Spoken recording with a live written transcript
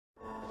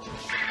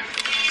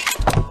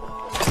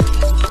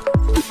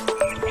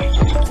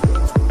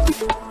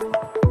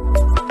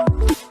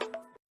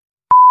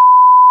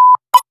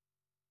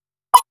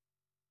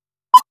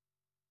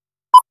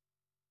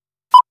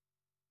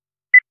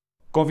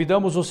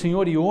Convidamos o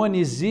senhor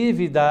Yoni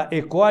da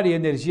Ecori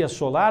Energia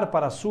Solar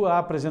para a sua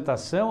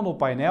apresentação no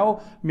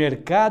painel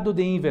Mercado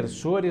de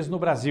Inversores no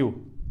Brasil.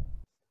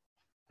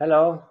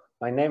 Hello,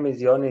 my name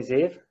is Yoni.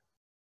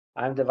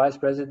 I'm the Vice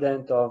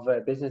President of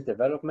Business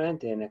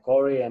Development in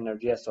Ecori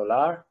Energia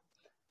Solar.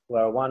 We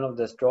are one of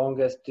the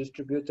strongest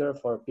distributors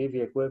for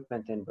PV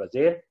equipment in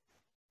Brazil.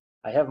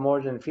 I have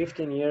more than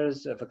 15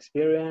 years of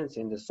experience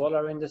in the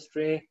solar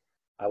industry.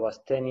 I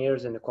was 10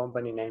 years in a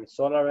company named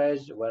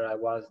SolarEdge, where I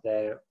was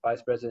the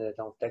Vice President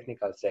of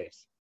Technical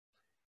Sales.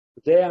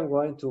 Today, I'm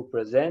going to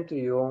present to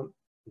you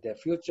the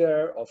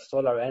future of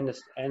solar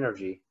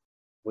energy,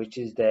 which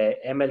is the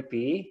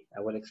MLPE. I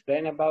will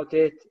explain about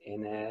it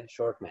in a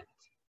short minute.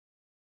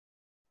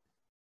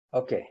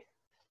 Okay,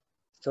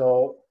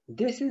 so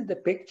this is the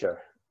picture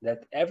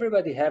that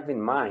everybody have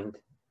in mind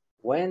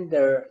when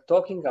they're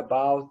talking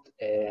about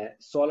a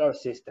solar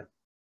system.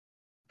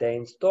 The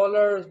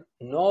installers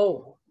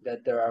know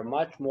that there are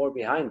much more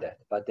behind that,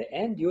 but the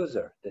end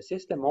user, the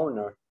system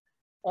owner,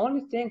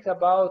 only thinks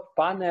about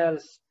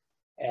panels,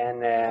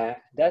 and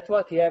that's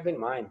what he have in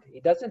mind. He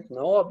doesn't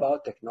know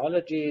about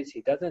technologies,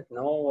 he doesn't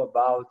know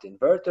about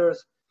inverters,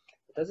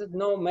 he doesn't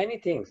know many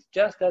things,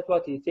 just that's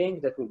what he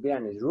thinks that will be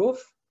on his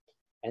roof,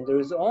 and there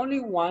is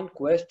only one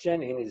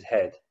question in his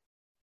head.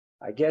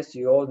 I guess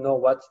you all know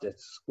what's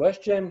this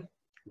question.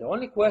 The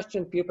only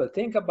question people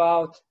think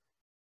about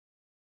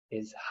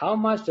is how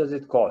much does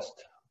it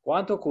cost?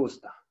 Quanto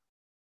custa?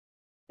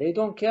 They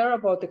don't care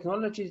about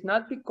technologies,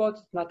 not because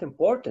it's not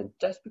important,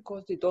 just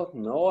because they don't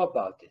know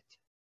about it.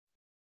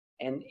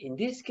 And in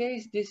this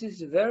case, this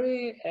is a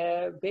very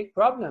big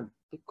problem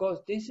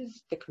because this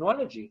is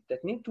technology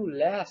that needs to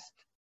last.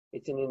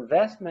 It's an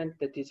investment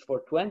that is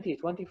for 20,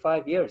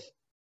 25 years.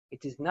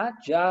 It is not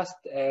just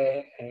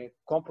a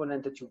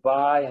component that you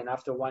buy and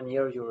after 1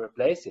 year you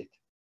replace it.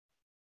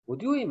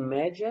 Would you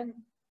imagine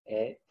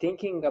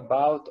thinking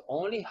about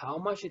only how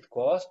much it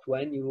costs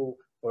when you,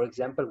 for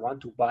example,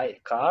 want to buy a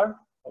car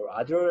or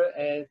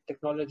other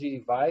technology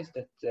device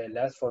that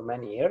lasts for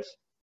many years?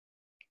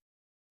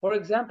 For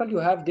example, you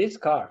have this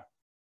car.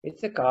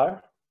 It's a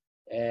car,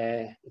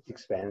 it's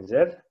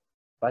expensive,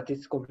 but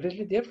it's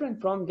completely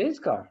different from this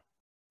car.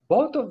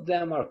 Both of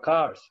them are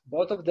cars.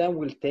 Both of them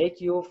will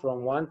take you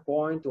from one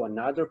point to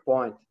another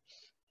point.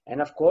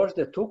 And of course,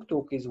 the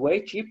tuk-tuk is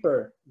way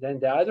cheaper than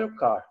the other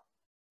car.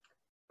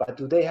 But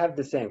do they have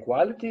the same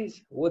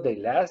qualities? Would they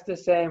last the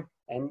same?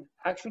 And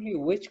actually,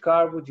 which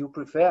car would you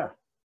prefer?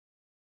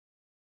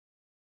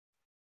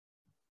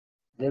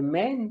 The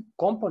main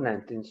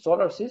component in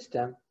solar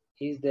system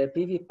is the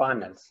PV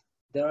panels.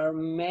 There are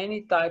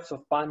many types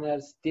of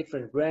panels,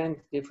 different brands,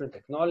 different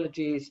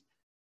technologies,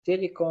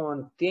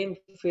 silicon, thin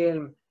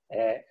film,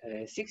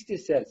 60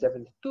 cells,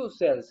 72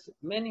 cells,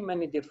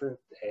 many different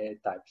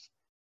types.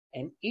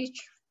 And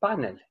each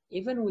panel,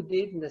 even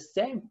within the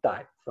same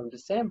type, from the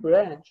same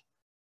branch,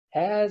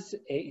 has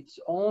its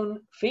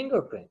own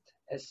fingerprint,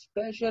 a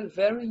special,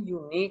 very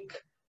unique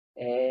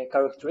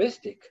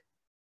characteristic,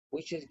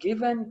 which is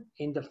given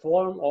in the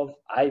form of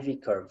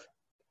IV curve.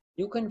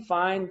 You can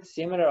find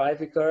similar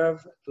IV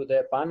curve to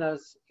the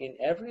panels in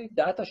every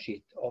data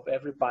sheet of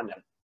every panel.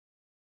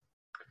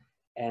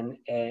 And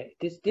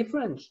this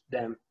differentiates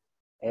them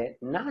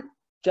not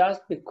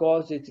just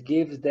because it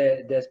gives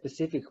the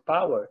specific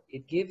power,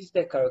 it gives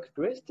the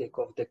characteristic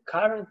of the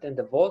current and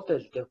the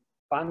voltage the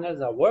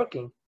panels are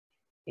working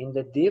in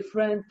the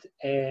different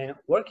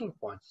working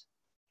points.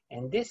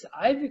 And this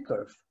IV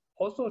curve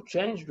also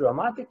changed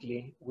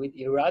dramatically with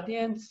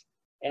irradiance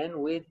and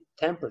with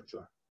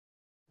temperature.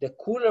 The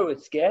cooler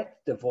it gets,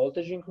 the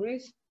voltage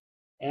increase,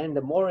 and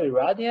the more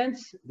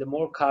irradiance, the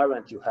more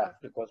current you have,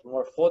 because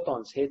more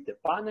photons hit the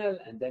panel,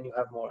 and then you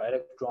have more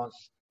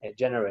electrons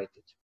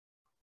generated.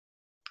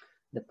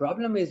 The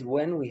problem is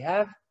when we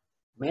have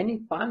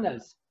many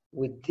panels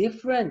with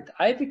different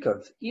IV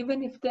curves,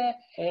 even if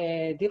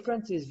the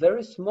difference is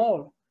very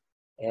small,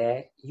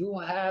 you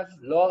have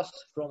loss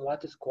from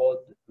what is called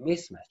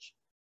mismatch.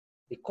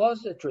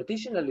 Because a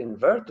traditional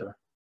inverter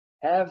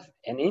have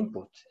an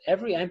input,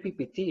 every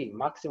MPPT,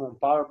 maximum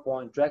power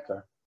point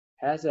tracker,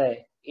 has an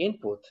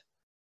input,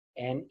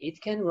 and it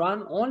can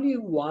run only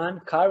one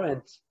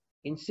current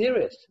in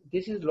series.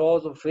 This is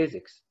laws of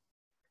physics.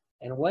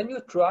 And when you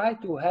try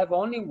to have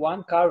only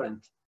one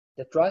current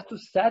that tries to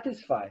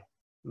satisfy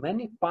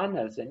many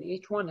panels, and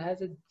each one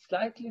has a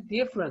slightly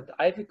different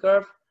IV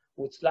curve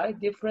with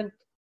slightly different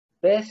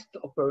best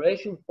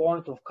operation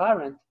point of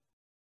current,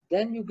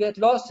 then you get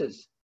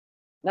losses.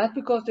 Not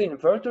because the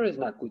inverter is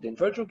not good. The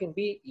inverter can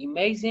be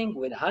amazing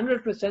with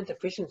 100%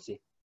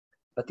 efficiency.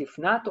 But if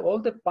not all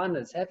the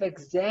panels have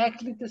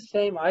exactly the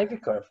same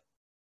IV curve,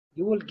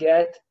 you will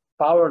get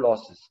power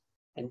losses.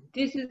 And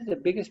this is the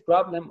biggest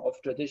problem of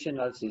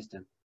traditional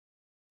system.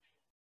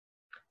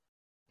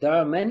 There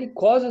are many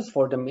causes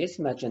for the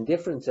mismatch and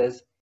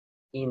differences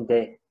in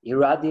the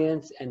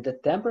irradiance and the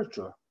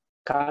temperature,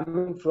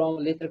 coming from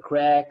little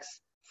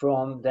cracks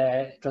from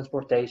the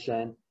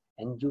transportation,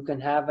 and you can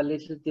have a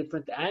little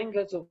different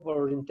angles of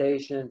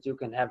orientations, you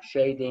can have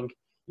shading,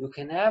 You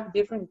can have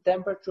different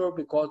temperature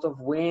because of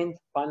wind,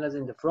 panels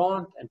in the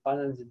front and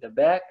panels in the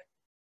back.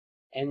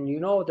 And you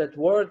know that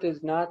world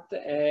is not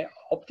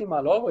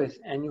optimal always,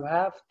 and you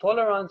have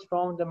tolerance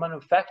from the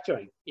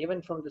manufacturing,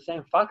 even from the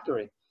same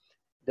factory.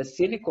 The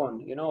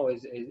silicon, you know,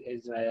 is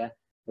the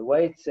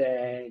way it's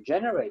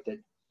generated.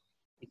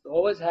 It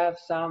always have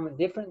some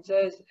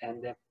differences,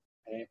 and the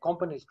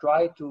companies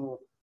try to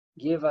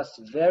give us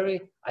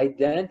very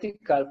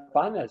identical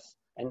panels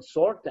and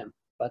sort them,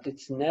 but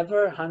it's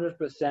never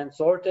 100%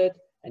 sorted,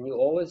 and you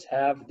always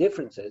have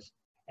differences.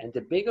 And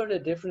the bigger the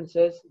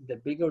differences, the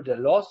bigger the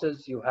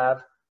losses you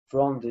have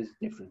from these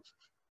differences.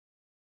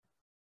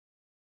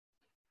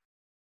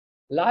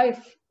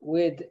 Life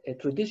with a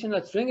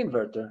traditional string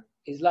inverter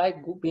is like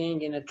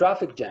being in a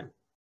traffic jam.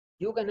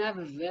 You can have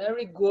a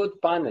very good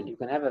panel, you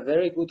can have a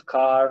very good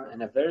car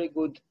and a very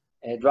good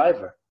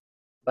driver.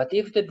 But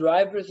if the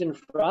drivers in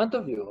front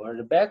of you or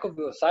the back of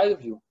you or side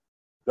of you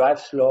drive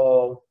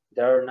slow,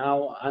 they're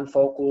now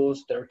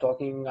unfocused, they're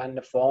talking on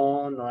the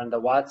phone or on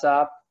the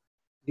WhatsApp,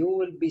 you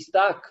will be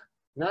stuck,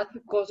 not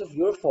because of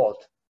your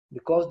fault,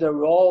 because the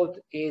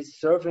road is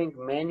serving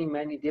many,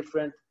 many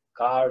different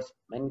cars,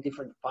 many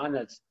different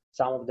panels.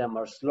 Some of them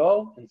are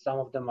slow and some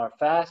of them are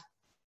fast,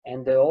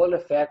 and they all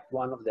affect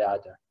one of the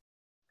other.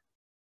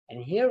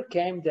 And here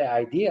came the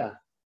idea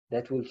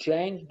that will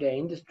change the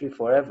industry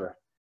forever,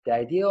 the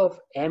idea of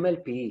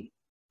MLPE,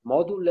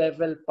 module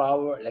level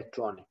power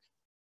electronics.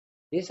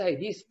 This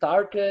idea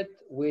started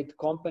with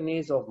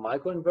companies of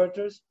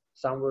microinverters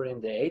somewhere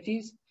in the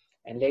 80s,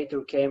 and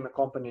later came a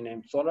company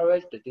named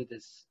SolarEdge that did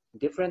this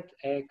different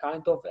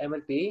kind of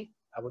MLPE.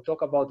 I will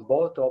talk about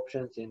both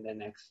options in the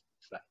next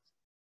slides.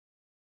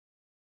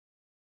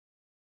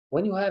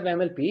 When you have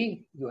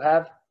MLPE, you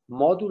have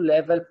module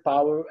level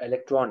power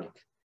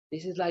electronics.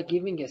 This is like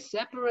giving a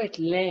separate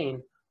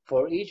lane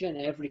for each and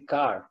every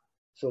car.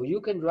 So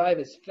you can drive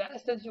as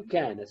fast as you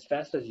can, as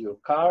fast as your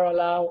car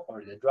allows,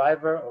 or the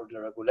driver, or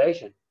the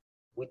regulation,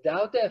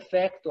 without the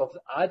effect of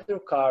other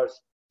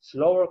cars,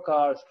 slower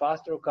cars,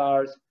 faster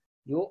cars.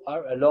 You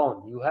are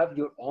alone. You have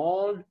your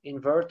own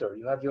inverter.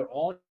 You have your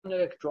own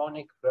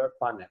electronic per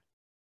panel.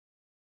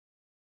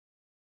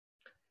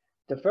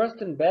 The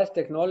first and best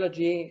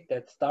technology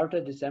that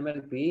started this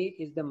MLPE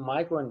is the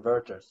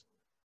microinverters.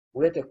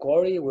 We at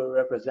Ecori will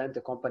represent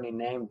a company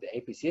named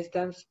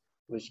APsystems,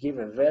 which give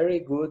a very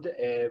good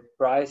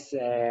price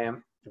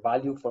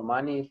value for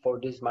money for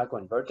these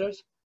microinverters.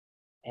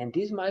 And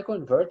these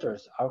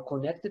microinverters are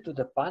connected to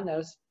the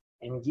panels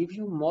and give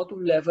you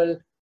module level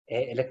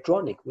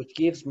electronic, which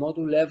gives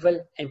module level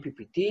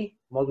MPPT,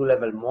 module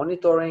level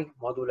monitoring,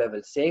 module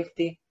level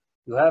safety.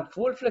 You have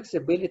full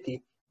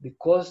flexibility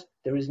because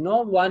there is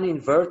no one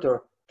inverter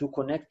to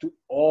connect to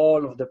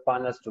all of the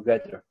panels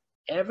together.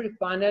 Every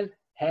panel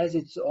has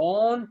its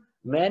own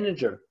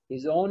manager,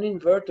 his own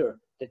inverter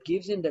that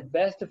gives in the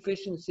best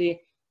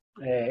efficiency,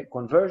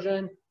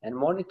 conversion and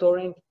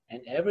monitoring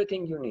and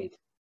everything you need.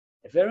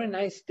 A very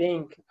nice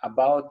thing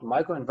about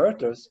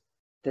microinverters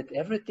that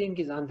everything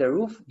is on the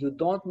roof. You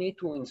don't need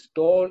to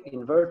install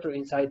inverter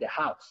inside the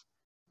house.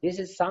 This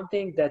is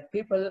something that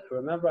people,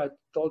 remember I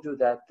told you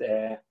that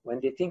when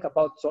they think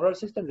about solar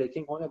system, they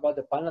think only about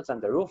the panels on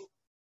the roof.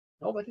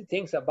 Nobody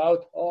thinks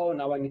about, oh,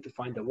 now I need to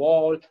find a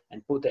wall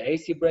and put the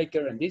AC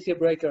breaker and DC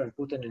breaker and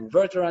put an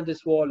inverter on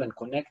this wall and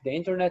connect the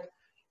internet.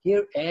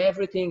 Here,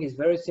 everything is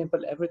very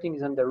simple. Everything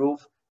is on the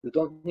roof. You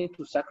don't need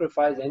to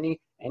sacrifice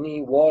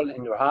any wall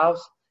in your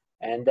house.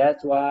 And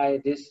that's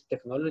why this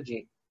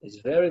technology is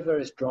very,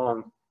 very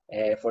strong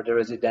for the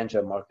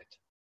residential market.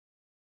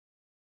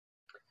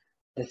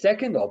 The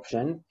second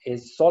option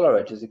is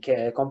SolarEdge, is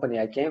a company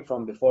I came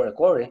from before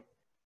Ecori.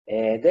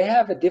 They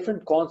have a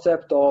different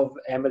concept of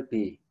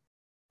MLPE.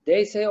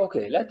 They say,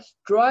 okay, let's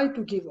try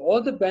to give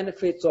all the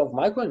benefits of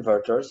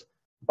microinverters,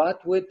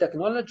 but with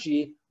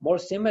technology more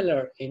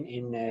similar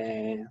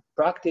in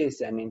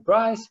practice and in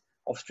price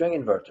of string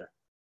inverter.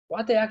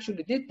 What they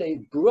actually did, they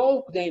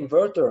broke the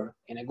inverter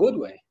in a good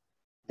way.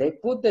 They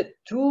put the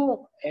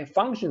two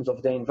functions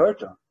of the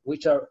inverter,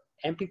 which are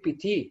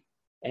MPPT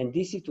and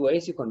DC to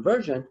AC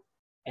conversion,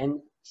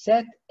 and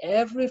set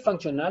every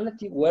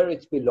functionality where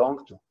it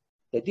belongs to.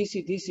 The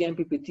DC-DC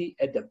MPPT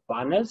at the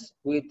panels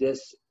with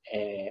this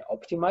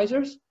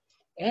optimizers,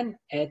 and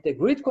at the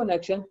grid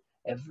connection,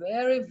 a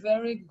very,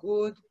 very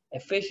good,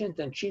 efficient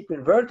and cheap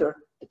inverter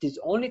that is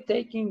only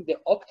taking the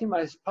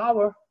optimized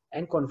power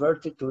and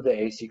convert it to the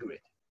AC grid.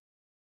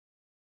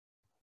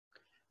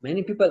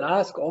 Many people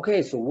ask,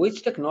 okay, so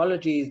which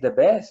technology is the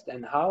best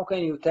and how can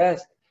you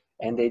test?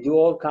 And they do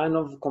all kind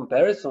of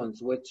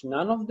comparisons, which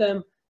none of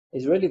them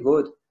is really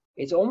good.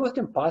 It's almost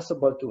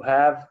impossible to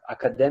have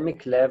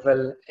academic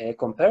level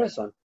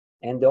comparison.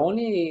 And the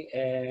only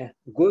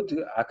good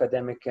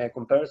academic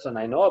comparison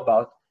I know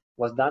about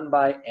was done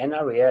by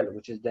NREL,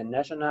 which is the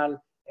National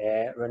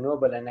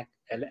Renewable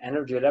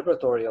Energy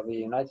Laboratory of the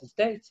United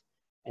States.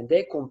 And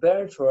they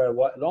compared for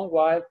a long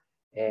while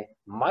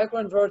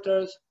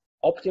microinverters,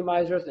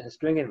 optimizers, and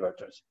string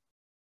inverters.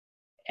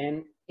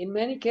 And in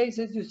many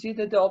cases, you see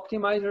that the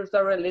optimizers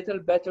are a little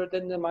better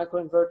than the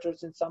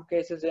microinverters. In some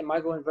cases, the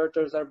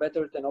microinverters are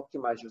better than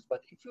optimizers.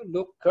 But if you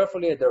look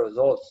carefully at the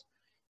results,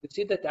 you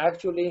see that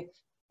actually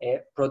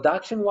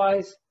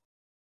production-wise,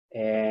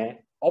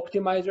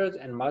 optimizers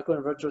and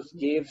microinverters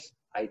gives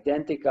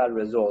identical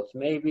results,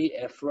 maybe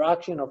a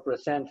fraction of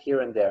percent here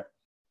and there.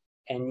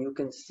 And you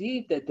can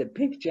see that the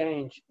big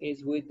change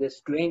is with the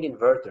string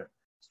inverter.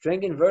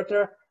 String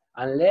inverter,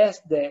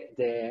 unless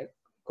the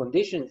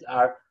conditions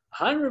are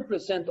 100%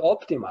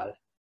 optimal,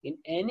 in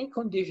any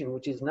condition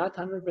which is not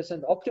 100%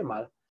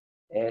 optimal,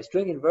 a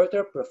string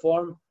inverter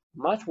perform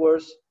much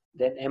worse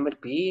than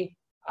MLPE,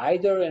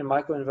 either a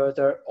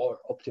microinverter or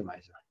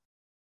optimizer.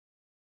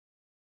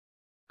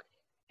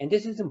 And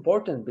this is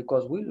important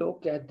because we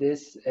look at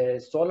this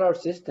solar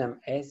system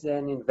as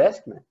an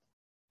investment.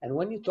 And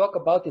when you talk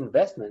about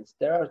investments,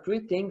 there are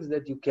three things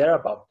that you care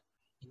about.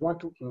 You want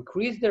to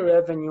increase the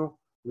revenue,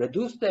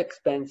 reduce the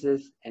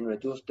expenses, and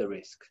reduce the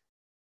risk.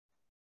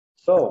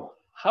 So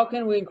how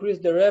can we increase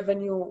the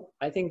revenue?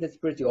 I think that's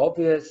pretty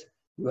obvious.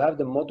 You have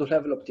the module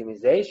level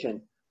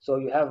optimization, so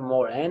you have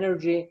more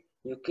energy.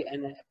 You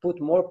can put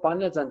more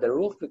panels on the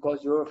roof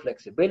because you have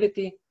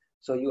flexibility.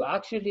 So you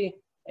actually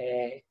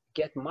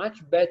get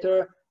much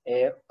better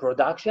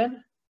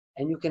production,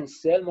 and you can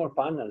sell more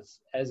panels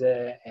as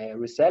a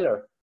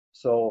reseller.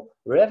 So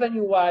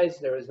revenue-wise,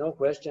 there is no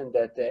question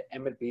that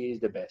MLPE is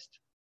the best.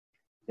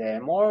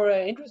 The more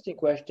interesting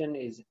question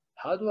is,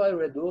 how do I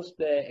reduce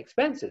the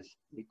expenses?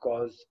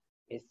 Because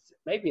it's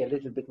maybe a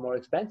little bit more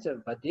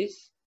expensive, but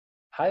this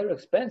higher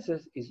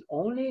expenses is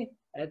only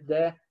at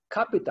the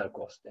capital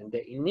cost and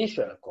the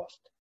initial cost.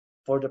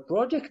 For the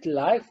project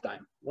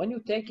lifetime, when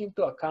you take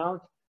into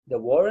account the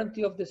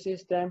warranty of the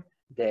system,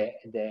 the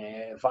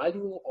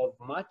value of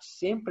much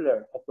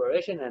simpler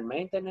operation and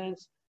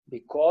maintenance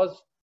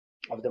because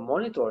of the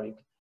monitoring,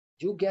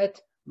 you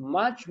get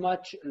much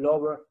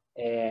lower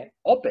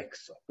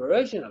OPEX,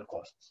 operational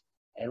costs.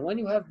 And when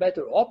you have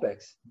better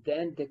OPEX,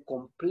 then the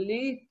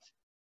complete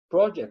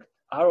project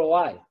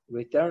ROI,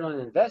 return on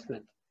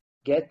investment,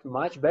 get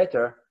much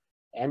better,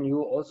 and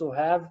you also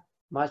have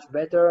much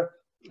better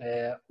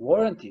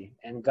warranty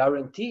and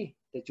guarantee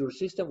that your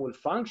system will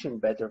function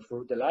better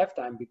for the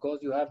lifetime because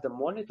you have the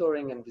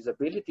monitoring and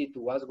visibility to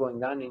what's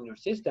going on in your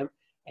system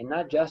and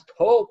not just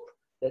hope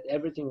that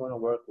everything will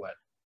work well.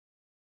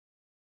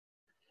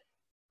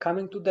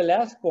 Coming to the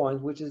last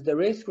point, which is the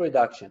risk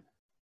reduction.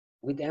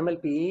 With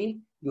MLPE,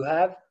 you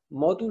have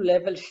module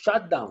level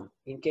shutdown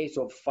in case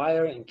of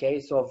fire, in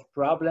case of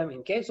problem,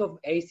 in case of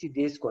AC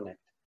disconnect.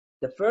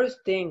 The first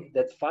thing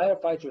that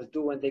firefighters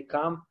do when they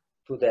come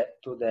to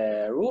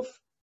the roof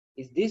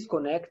is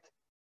disconnect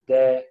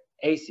the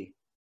AC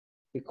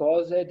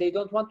because they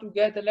don't want to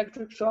get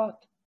electric short.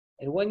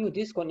 And when you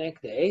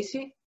disconnect the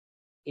AC,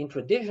 in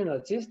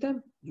traditional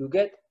system, you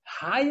get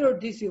higher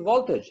DC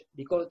voltage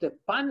because the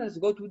panels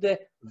go to the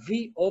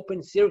V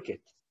open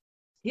circuit.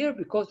 Here,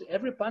 because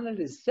every panel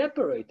is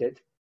separated,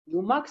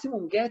 you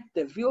maximum get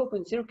the V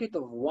open circuit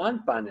of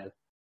one panel.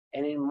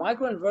 And in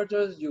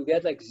microinverters, you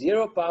get like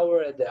 0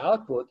 power at the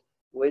output.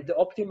 With the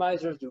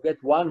optimizers, you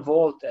get 1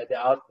 volt at the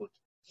output.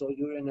 So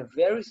you're in a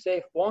very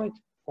safe point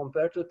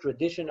compared to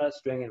traditional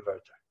string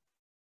inverter.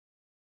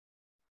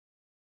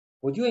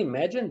 Would you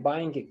imagine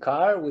buying a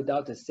car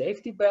without a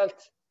safety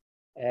belt?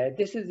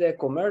 This is a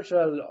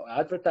commercial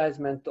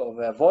advertisement of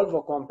a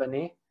Volvo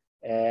company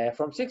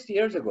from 60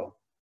 years ago.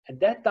 At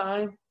that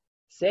time,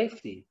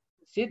 safety,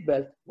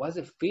 seatbelt was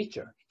a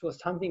feature. It was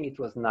something it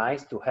was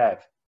nice to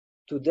have.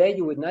 Today,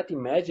 you would not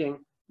imagine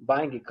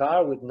buying a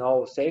car with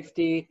no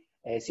safety,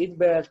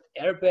 seatbelt,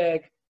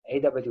 airbag,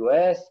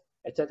 AWS,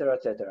 etc.,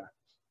 etc.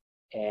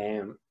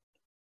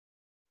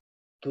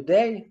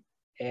 Today,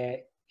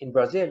 in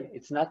Brazil,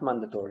 it's not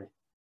mandatory,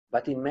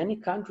 but in many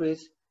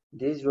countries,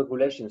 these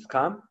regulations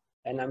come,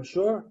 and I'm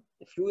sure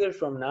a few years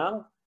from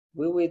now,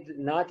 we would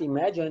not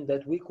imagine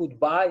that we could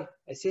buy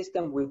a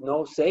system with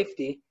no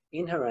safety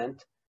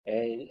inherent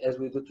as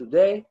we do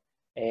today.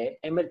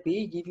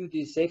 MLPE give you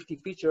this safety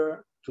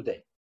feature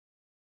today.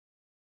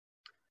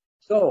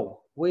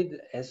 So with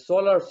a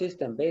solar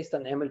system based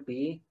on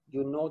MLPE,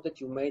 you know that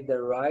you made the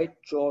right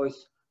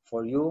choice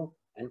for you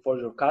and for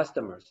your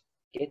customers,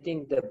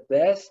 getting the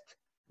best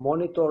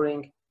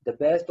monitoring, the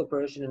best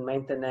operation and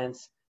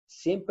maintenance,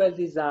 simple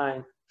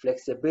design,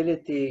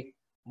 flexibility,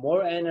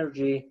 more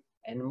energy,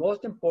 and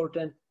most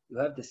important, you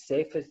have the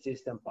safest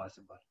system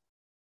possible.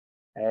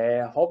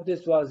 I hope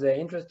this was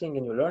interesting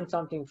and you learned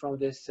something from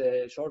this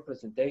short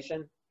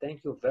presentation.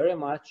 Thank you very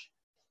much.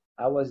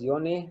 I was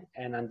Yoni,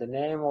 and on the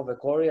name of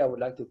Ecori, I would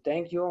like to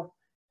thank you.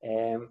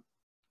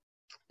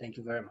 Thank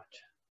you very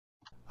much.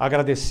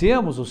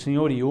 Agradecemos o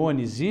senhor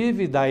Yoni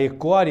Ziv, da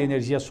Ecori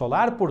Energia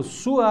Solar, por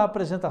sua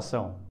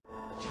apresentação.